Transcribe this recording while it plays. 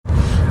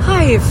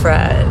Hey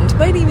friend,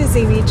 my name is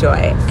Amy Joy,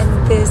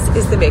 and this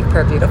is the Make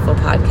Prayer Beautiful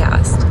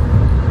podcast.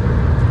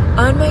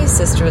 On my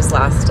sister's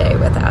last day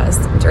with us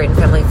during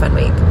Family Fun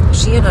Week,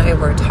 she and I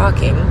were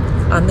talking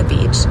on the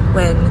beach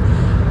when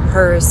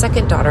her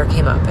second daughter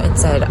came up and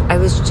said, I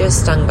was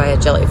just stung by a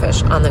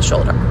jellyfish on the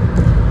shoulder.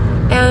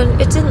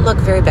 And it didn't look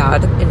very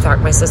bad. In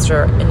fact, my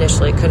sister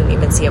initially couldn't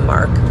even see a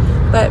mark.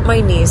 But my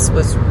niece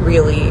was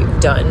really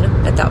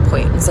done at that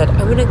point and said,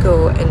 I'm going to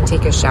go and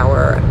take a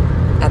shower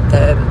at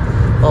the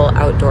little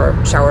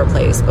outdoor shower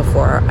place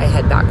before I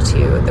head back to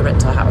the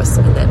rental house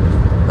and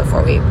then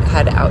before we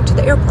head out to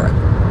the airport.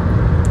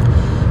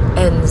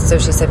 And so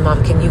she said,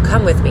 Mom, can you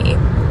come with me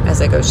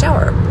as I go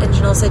shower? And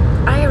Janelle said,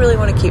 I really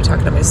want to keep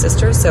talking to my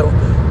sister, so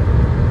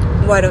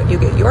why don't you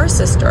get your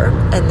sister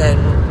and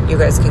then you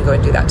guys can go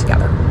and do that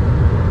together.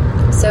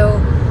 So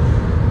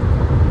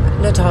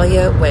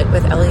Natalia went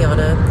with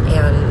Eliana,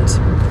 and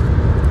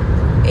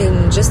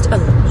in just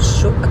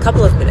a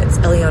couple of minutes,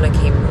 Eliana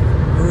came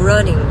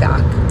running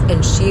back,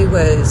 and she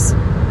was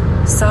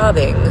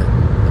sobbing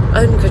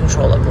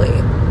uncontrollably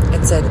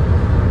and said,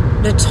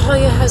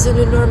 Natalia has an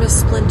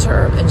enormous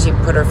splinter, and she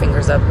put her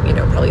fingers up,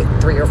 probably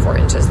 3 or 4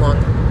 inches long.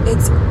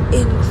 It's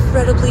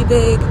incredibly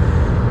big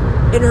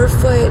in her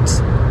foot.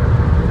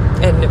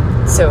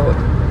 And so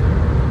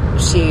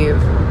she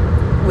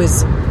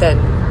was then,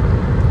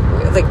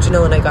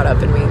 Janelle and I got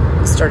up and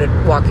we started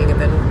walking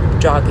and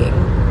then jogging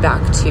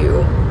back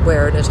to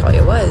where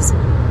Natalia was.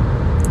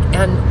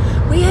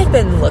 And we had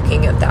been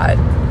looking at that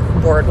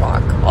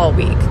boardwalk all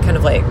week, kind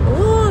of like,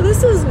 oh,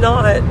 this does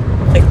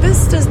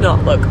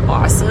not look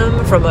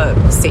awesome from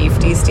a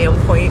safety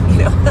standpoint.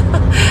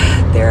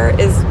 There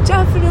is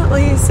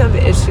definitely some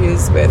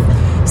issues with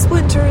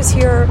splinters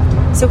here.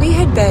 So we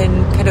had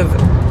been kind of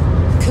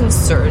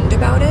concerned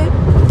about it.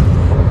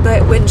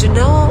 But when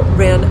Janelle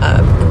ran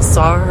up and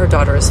saw her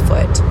daughter's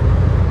foot,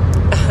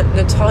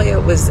 Natalia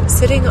was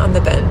sitting on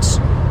the bench,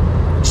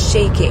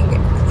 shaking,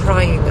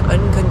 crying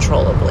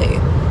uncontrollably,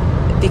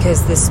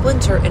 because the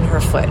splinter in her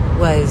foot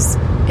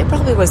it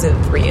probably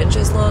wasn't 3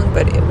 inches long,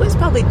 but it was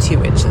probably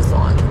 2 inches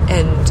long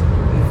and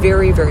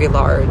very, very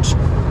large.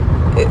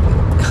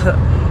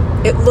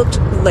 It looked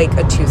like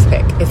a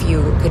toothpick. If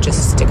you could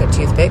just stick a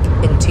toothpick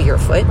into your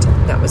foot,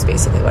 that was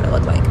basically what it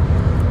looked like.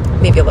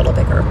 Maybe a little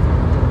bigger.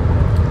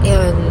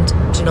 And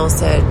Janelle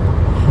said,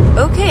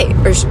 okay.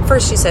 Or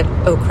first she said,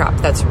 oh crap,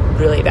 that's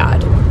really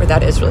bad. Or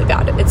that is really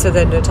bad. And so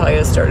then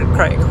Natalia started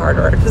crying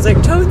harder. She was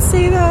like, don't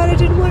say that. I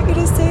didn't want you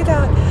to say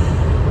that.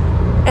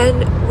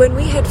 And when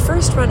we had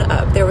first run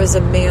up, there was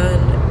a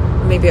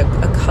man, maybe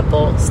a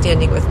couple,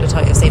 standing with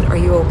Natalia saying, are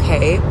you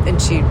okay?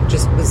 And she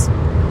just was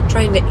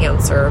trying to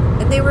answer.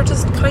 And they were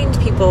just kind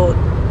people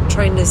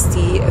trying to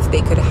see if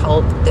they could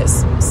help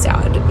this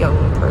sad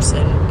young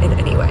person in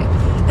any way.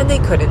 And they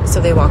couldn't,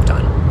 so they walked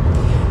on.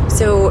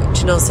 So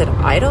Janelle said,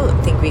 I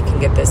don't think we can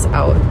get this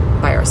out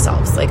by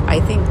ourselves.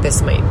 I think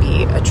this might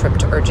be a trip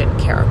to urgent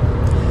care.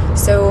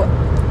 So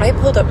I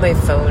pulled up my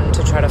phone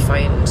to try to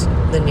find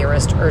the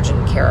nearest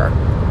urgent care.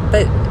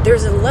 But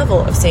there's a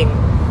level of saying,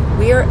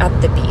 we are at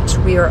the beach.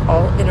 We are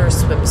all in our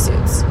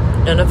swimsuits.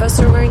 None of us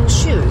are wearing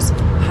shoes.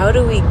 How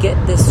do we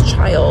get this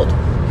child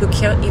who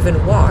can't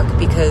even walk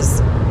because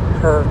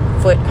her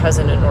foot has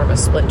an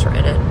enormous splinter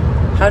in it?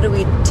 How do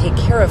we take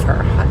care of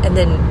her? And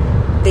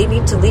then they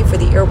need to leave for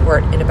the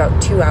airport in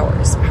about 2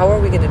 hours. How are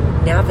we going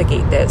to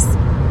navigate this?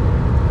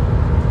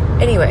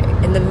 Anyway,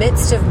 in the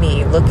midst of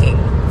me looking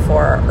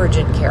for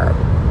urgent care,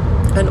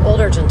 an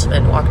older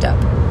gentleman walked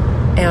up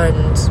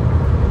and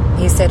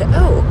he said,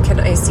 oh, can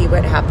I see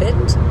what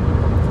happened?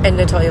 And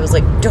Natalia was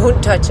like,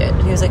 don't touch it.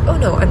 And he was like, oh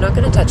no, I'm not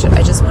going to touch it.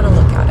 I just want to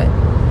look at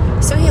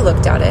it. So he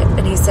looked at it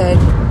and he said,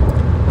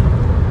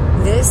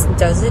 this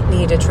doesn't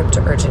need a trip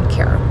to urgent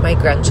care. My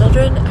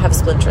grandchildren have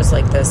splinters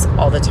like this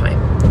all the time,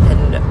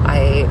 and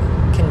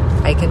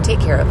I can take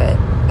care of it.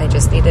 I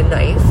just need a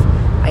knife.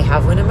 I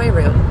have one in my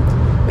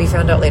room. We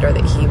found out later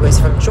that he was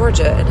from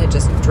Georgia and had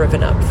just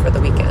driven up for the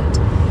weekend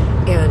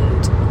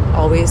and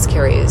always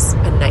carries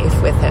a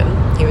knife with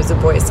him. He was a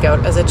Boy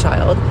Scout as a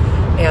child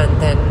and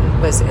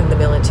then was in the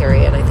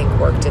military and I think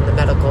worked in the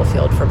medical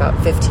field for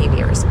about 15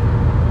 years.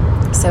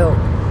 So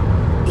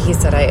he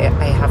said,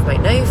 I have my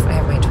knife, I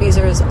have my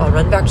tweezers, I'll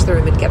run back to the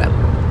room and get him.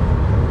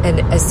 And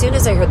as soon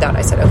as I heard that,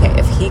 I said, okay,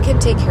 if he can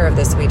take care of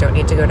this and we don't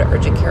need to go to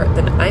urgent care,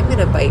 then I'm going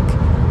to bike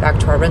back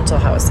to our rental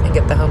house and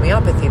get the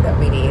homeopathy that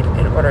we need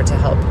in order to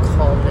help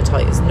calm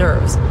Natalia's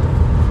nerves.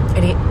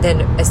 And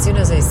then as soon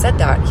as I said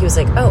that, he was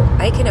like, oh,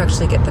 I can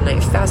actually get the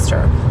knife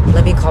faster.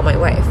 Let me call my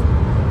wife.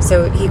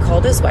 So he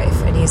called his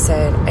wife and he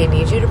said, I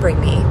need you to bring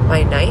me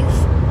my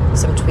knife,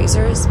 some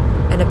tweezers,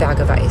 and a bag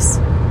of ice.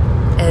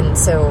 And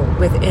so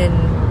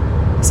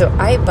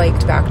I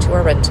biked back to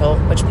our rental,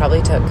 which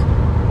probably took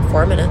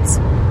 4 minutes.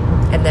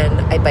 And then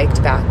I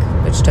biked back,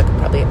 which took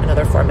probably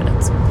another 4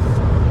 minutes.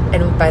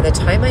 And by the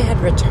time I had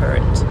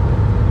returned,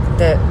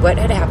 what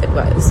had happened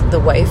was the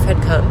wife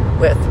had come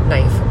with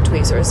knife,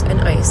 tweezers,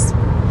 and ice.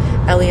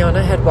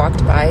 Eliana had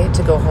walked by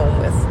to go home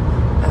with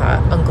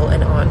uncle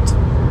and aunt,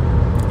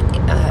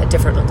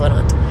 different uncle and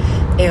aunt.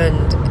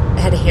 And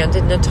had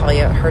handed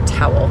Natalia her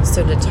towel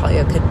so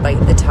Natalia could bite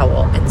the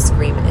towel and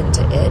scream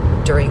into it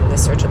during the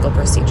surgical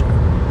procedure.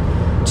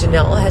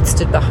 Janelle had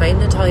stood behind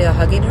Natalia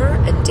hugging her,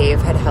 and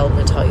Dave had held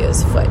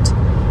Natalia's foot.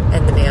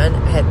 And the man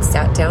had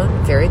sat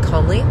down very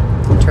calmly,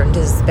 turned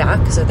his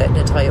back so that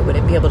Natalia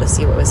wouldn't be able to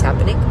see what was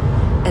happening,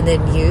 and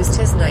then used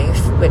his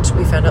knife, which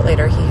we found out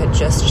later he had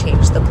just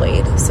changed the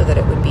blade so that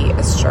it would be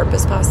as sharp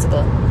as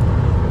possible.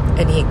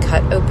 And he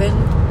cut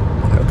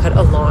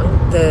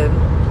along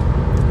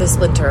the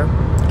splinter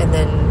and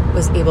then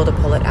was able to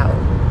pull it out.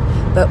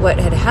 But what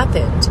had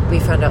happened, we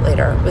found out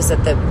later, was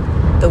that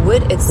the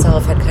wood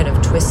itself had kind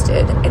of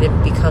twisted and it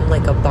had become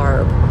like a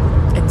barb.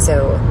 And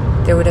so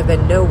there would have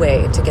been no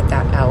way to get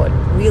that out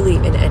really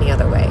in any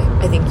other way.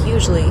 I think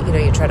usually,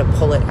 you try to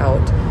pull it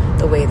out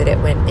the way that it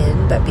went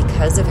in, but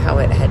because of how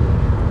it had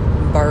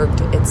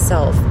barbed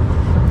itself,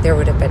 there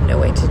would have been no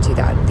way to do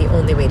that. The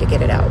only way to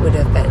get it out would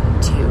have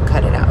been to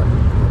cut it out.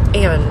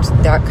 And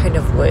that kind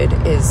of wood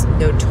is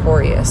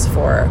notorious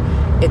for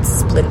its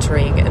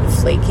splintering and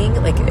flaking.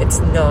 Like, it's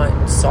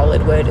not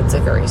solid wood, it's a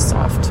very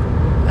soft,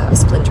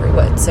 splintery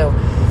wood. So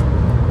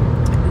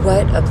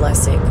what a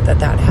blessing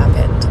that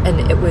happened.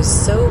 And it was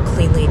so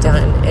cleanly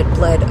done. It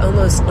bled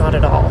almost not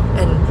at all.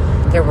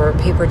 And there were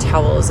paper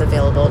towels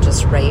available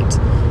just right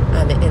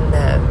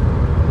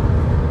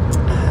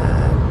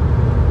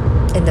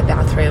in the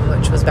bathroom,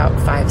 which was about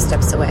 5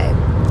 steps away.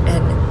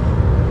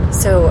 And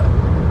so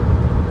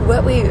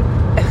what we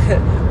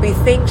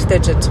thanked the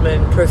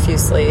gentleman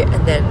profusely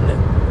and then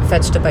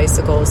fetched a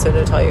bicycle so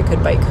Natalia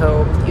could bike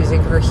home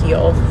using her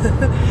heel.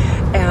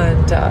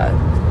 And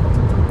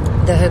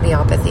the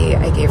homeopathy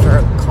I gave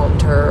her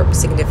calmed her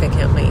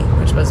significantly,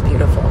 which was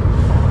beautiful.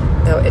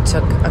 Though it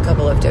took a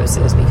couple of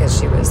doses because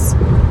she was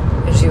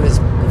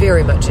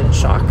very much in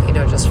shock,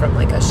 just from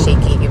like a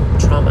shaky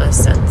trauma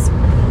sense.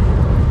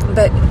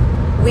 But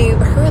we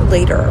heard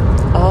later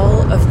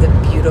all of the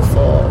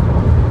beautiful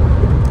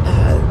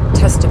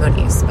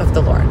testimonies of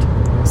the Lord.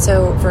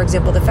 So, for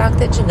example, the fact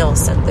that Janelle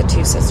sent the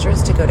 2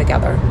 sisters to go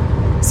together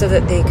so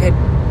that they could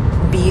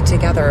be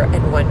together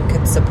and one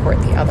could support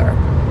the other.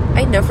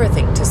 I never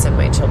think to send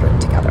my children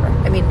together.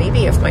 I mean,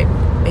 maybe my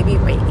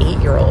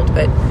 8-year-old,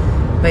 but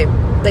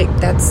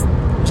that's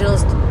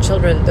Janelle's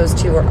children. Those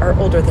 2 are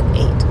older than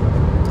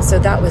 8. So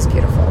that was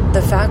beautiful.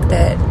 The fact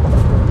that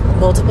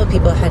multiple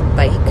people had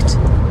biked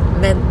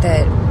meant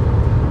that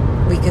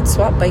we could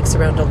swap bikes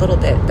around a little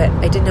bit, but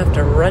I didn't have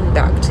to run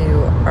back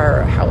to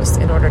our house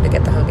in order to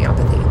get the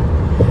homeopathy.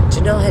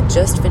 Janelle had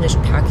just finished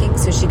packing,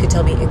 so she could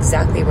tell me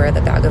exactly where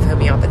the bag of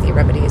homeopathy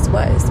remedies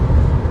was.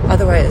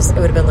 Otherwise, it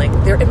would have been like,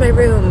 they're in my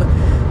room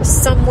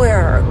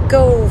somewhere,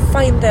 go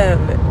find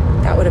them.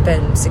 That would have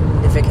been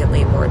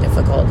significantly more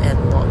difficult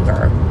and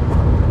longer.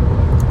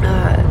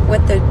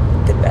 What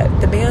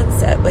the man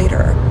said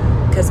later,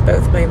 because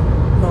both my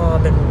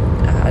mom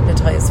and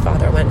Natalia's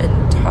father went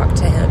and talked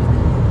to him,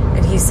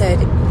 and he said,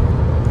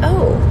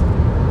 "Oh,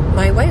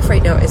 my wife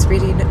right now is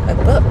reading a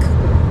book."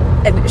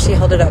 And she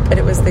held it up, and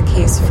it was The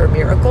Case for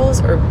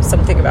Miracles, or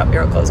something about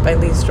miracles by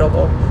Lee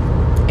Strobel.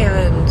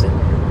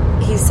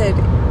 And he said,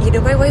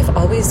 my wife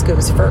always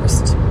goes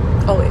first.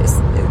 Always.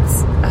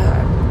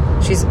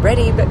 She's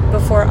ready but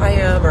before I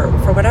am, or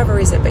for whatever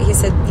reason. But he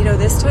said,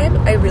 this time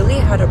I really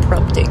had a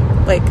prompting.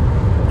 Like,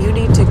 you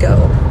need to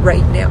go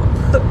right now.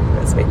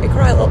 This made me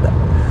cry a little bit.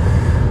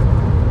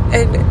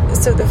 And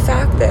so the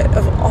fact that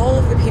of all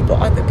of the people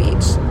on the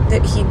beach,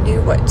 that he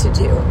knew what to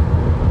do.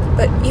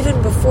 But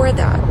even before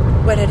that,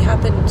 what had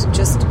happened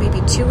just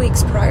maybe 2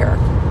 weeks prior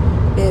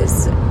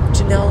is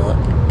Janelle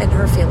and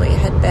her family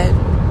had been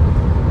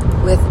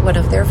with one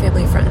of their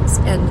family friends,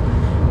 and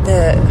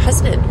the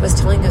husband was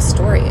telling a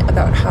story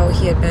about how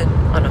he had been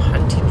on a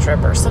hunting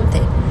trip or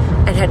something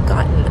and had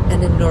gotten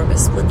an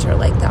enormous splinter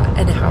like that,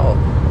 and how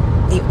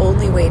the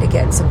only way to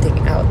get something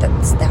out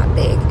that's that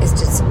big is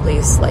to simply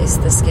slice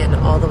the skin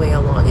all the way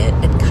along it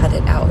and cut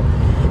it out.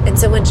 And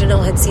so when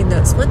Janelle had seen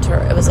that splinter,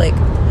 it was like,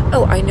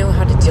 oh, I know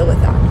how to deal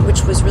with that,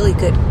 which was really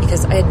good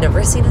because I had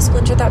never seen a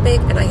splinter that big,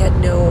 and I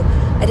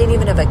didn't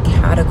even have a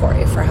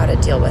category for how to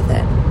deal with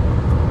it.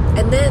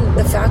 And then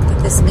the fact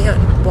that this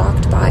man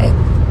walked by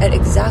at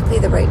exactly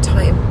the right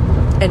time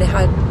and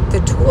had the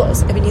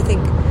tools. I mean, you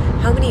think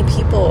how many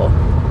people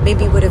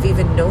maybe would have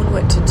even known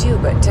what to do,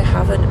 but to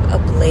have a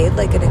blade,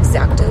 like an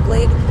X-Acto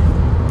blade,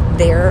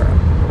 there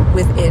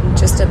within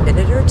just a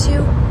minute or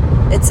two,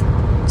 it's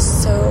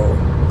so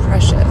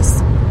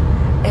precious.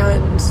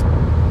 And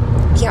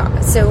yeah,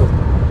 so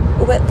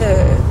what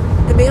the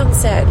man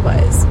said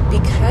was,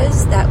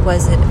 because that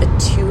wasn't a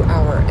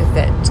 2-hour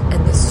event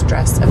and the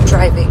stress of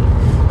driving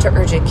to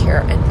urgent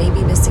care and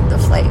maybe missing the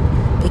flight,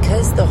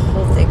 because the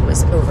whole thing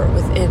was over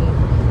within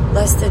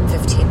less than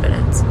 15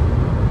 minutes,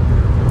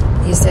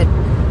 he said,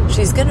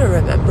 she's going to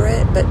remember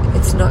it, but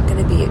it's not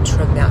going to be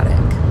traumatic.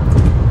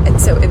 And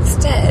so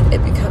instead,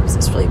 it becomes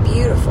this really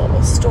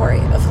beautiful story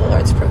of the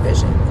Lord's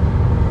provision.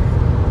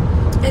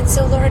 And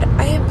so, Lord,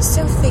 I am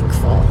so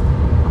thankful.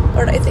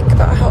 Lord, I think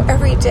about how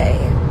every day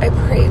I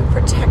pray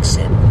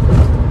protection.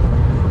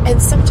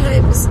 And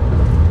sometimes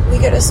we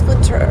get a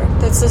splinter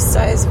that's the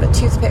size of a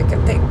toothpick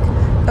and think,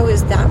 oh,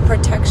 is that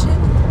protection?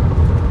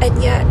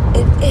 And yet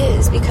it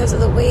is, because of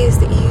the ways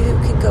that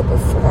you can go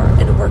before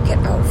and work it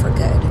out for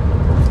good.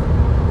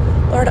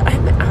 Lord,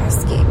 I'm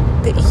asking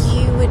that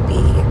you would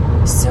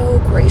be so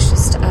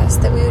gracious to us,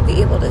 that we would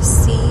be able to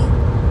see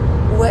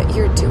what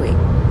you're doing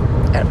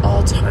at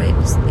all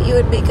times, that you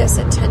would make us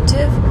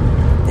attentive,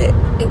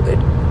 that it would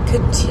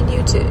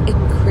continue to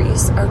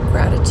increase our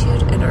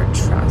gratitude and our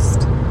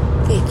trust.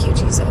 Thank you,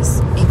 Jesus.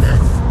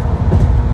 Amen.